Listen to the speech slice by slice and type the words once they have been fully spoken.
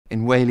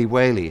in Whaley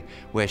Whaley,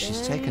 where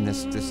she's taken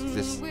this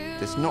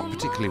not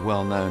particularly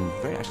well-known,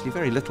 actually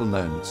very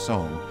little-known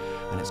song,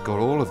 and it's got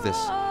all of this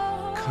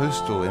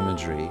coastal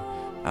imagery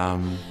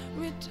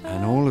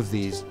and all of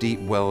these deep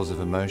wells of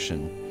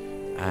emotion,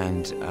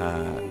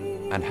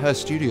 and her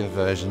studio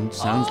version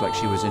sounds like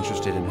she was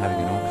interested in having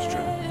an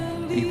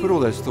orchestra. But you put all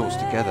those thoughts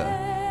together,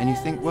 and you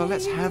think, well,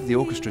 let's have the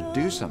orchestra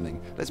do something.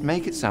 Let's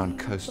make it sound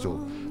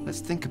coastal. Let's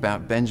think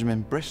about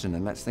Benjamin Britten,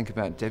 and let's think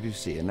about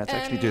Debussy, and let's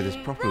actually do this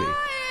properly.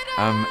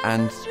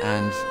 And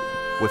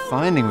we're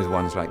finding with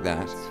ones like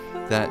that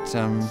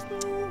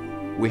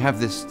we have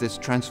this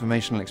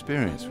transformational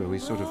experience where we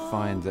sort of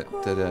find that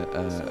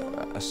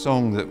a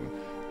song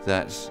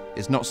that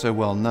is not so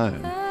well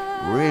known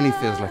really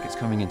feels like it's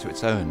coming into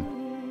its own.